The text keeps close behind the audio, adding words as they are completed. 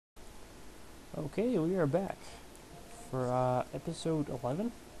Okay, we are back for episode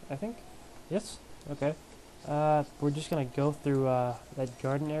 11, I think. Yes? Okay. We're just gonna go through that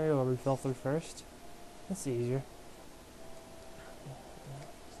garden area where we fell through first. That's easier.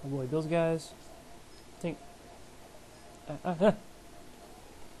 Avoid those guys. Think.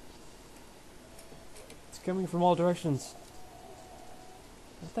 It's coming from all directions.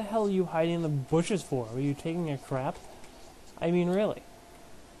 What the hell are you hiding in the bushes for? Were you taking a crap? I mean, really.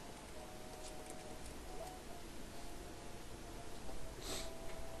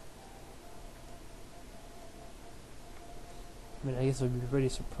 I mean, I guess I'd be pretty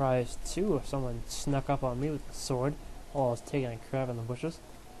surprised too if someone snuck up on me with a sword while I was taking a crap in the bushes.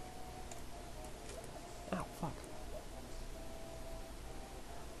 Ow, fuck.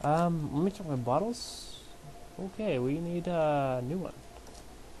 Let me check my bottles. Okay, we need a new one.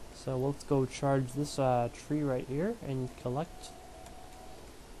 So let's go charge this tree right here and collect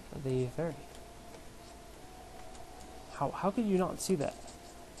the fairy. How could you not see that?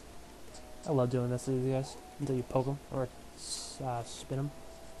 I love doing this to these guys until you poke them or spin them.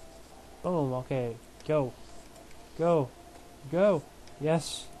 Boom. Okay, go, go, go.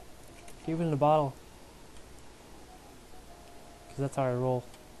 Yes, keep it in the bottle. Because that's how I roll.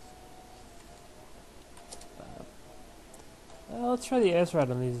 Let's try the S ride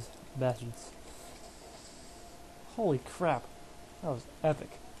on these bastards. Holy crap. That was epic.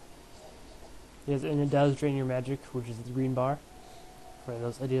 Yes, and it does drain your magic, which is the green bar. For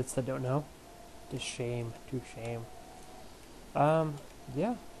those idiots that don't know. To shame. To shame.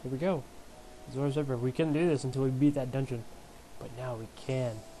 Yeah, here we go. Zoras River. We couldn't do this until we beat that dungeon. But now we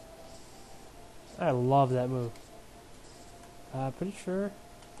can. I love that move. Pretty sure.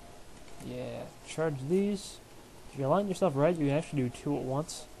 Yeah, charge these. If you align yourself right, you can actually do two at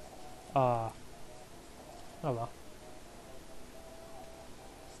once. Oh well.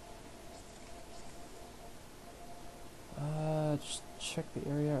 Just check the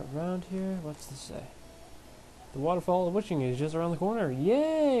area around here. What's this say? The waterfall of wishing is just around the corner.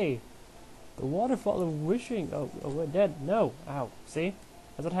 Yay! The waterfall of wishing. Oh, we're dead. No. Ow. See?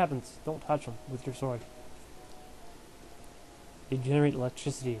 As it happens, don't touch them with your sword. They generate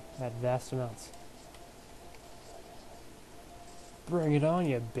electricity at vast amounts. Bring it on,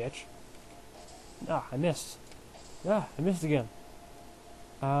 you bitch. Ah, I missed. Ah, I missed again.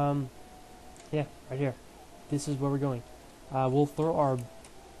 Yeah, right here. This is where we're going. We'll throw our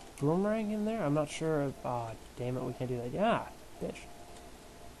boomerang in there. I'm not sure if... Ah, damn it, we can't do that. Yeah, bitch.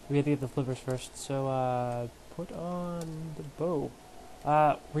 We have to get the flippers first. So, put on the bow.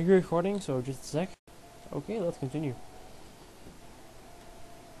 Re-recording, so just a sec. Okay, let's continue.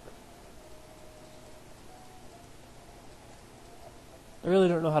 I really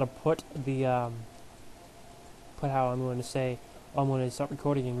don't know how to put the, put how I'm going to say, I'm going to start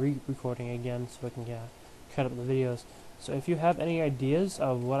recording and re-recording again so I can cut up the videos. So if you have any ideas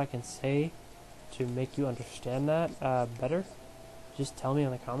of what I can say to make you understand that better, just tell me in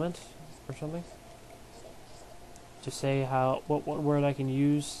the comment or something. Just say what word I can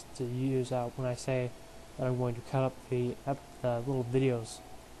use to use when I say that I'm going to cut up the little videos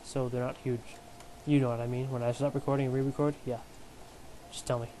so they're not huge. You know what I mean. When I stop recording and re-record, yeah. Just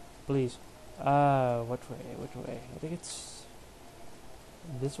tell me, please. Which way? Which way? I think it's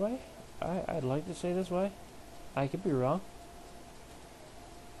this way. I'd like to say this way. I could be wrong.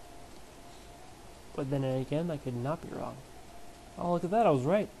 But then again, I could not be wrong. Oh, look at that, I was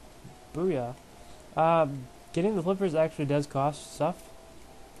right. Booyah. Getting the flippers actually does cost stuff.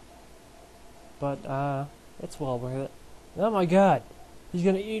 But, it's well worth it. Oh my god! He's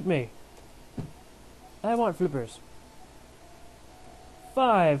gonna eat me! I want flippers.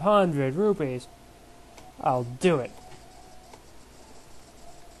 500 rupees! I'll do it.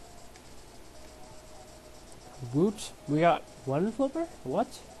 Woot, we got one flipper?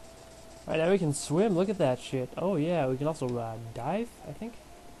 What? Alright, now we can swim. Look at that shit. Oh yeah, we can also dive, I think.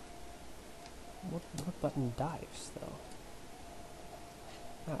 What button dives, though?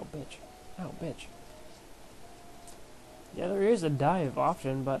 Ow, bitch. Ow, bitch. Yeah, there is a dive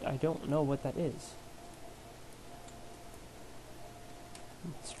option, but I don't know what that is.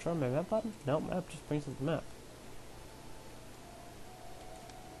 Let's try my map button? No, map just brings up the map.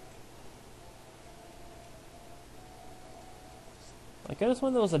 I could have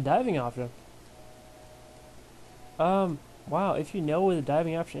sworn there was a diving option. Wow, if you know what the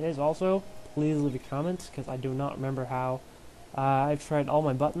diving option is also, please leave a comment, because I do not remember how. I've tried all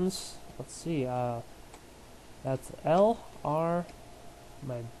my buttons. Let's see, that's L, R,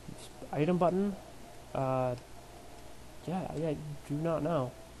 my item button. Yeah, I do not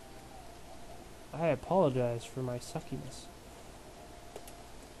know. I apologize for my suckiness.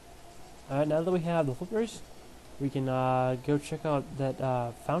 Alright, now that we have the flippers, we can go check out that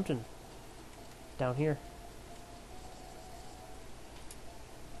fountain down here.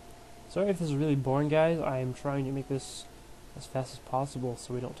 Sorry if this is really boring, guys. I am trying to make this as fast as possible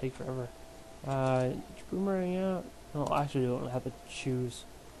so we don't take forever. Boomerang out. No, actually, you don't have to choose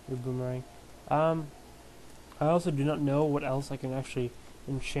your boomerang. I also do not know what else I can actually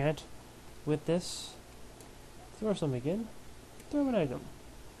enchant with this. Throw something in. Throw an item.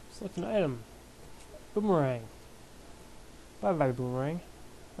 Select an item. Boomerang. Bye bye, boomerang.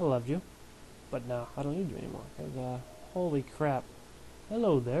 I loved you. But no, I don't need you anymore. Cause, holy crap.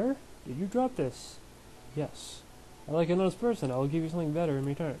 Hello there. Did you drop this? Yes. I like another person. I'll give you something better in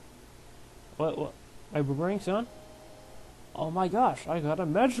return. What? My boomerang's on? Oh my gosh, I got a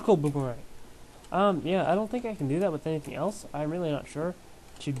magical boomerang. Yeah, I don't think I can do that with anything else. I'm really not sure.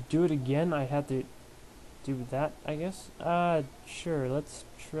 To do it again, I have to do that, I guess. Sure, let's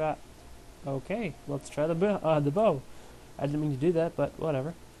try. Okay, let's try the bow. I didn't mean to do that, but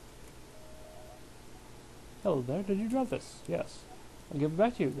whatever. Hello there, did you drop this? Yes. I'll give it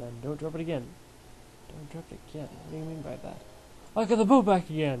back to you then. Don't drop it again. Don't drop it again. What do you mean by that? I got the bow back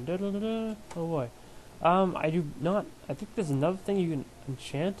again. Da -da -da -da. Oh boy. I do not. I think there's another thing you can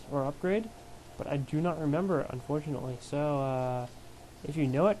enchant or upgrade, but I do not remember, unfortunately. So, if you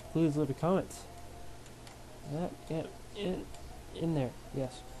know it, please leave a comment. Yeah, in there.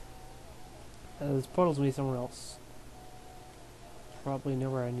 Yes. This portal's gonna be somewhere else. Probably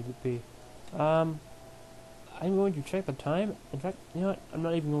nowhere I need to be. I'm going to check the time. In fact, you know what? I'm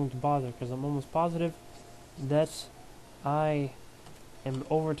not even going to bother because I'm almost positive that I am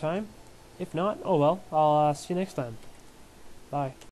over time. If not, oh well. I'll see you next time. Bye.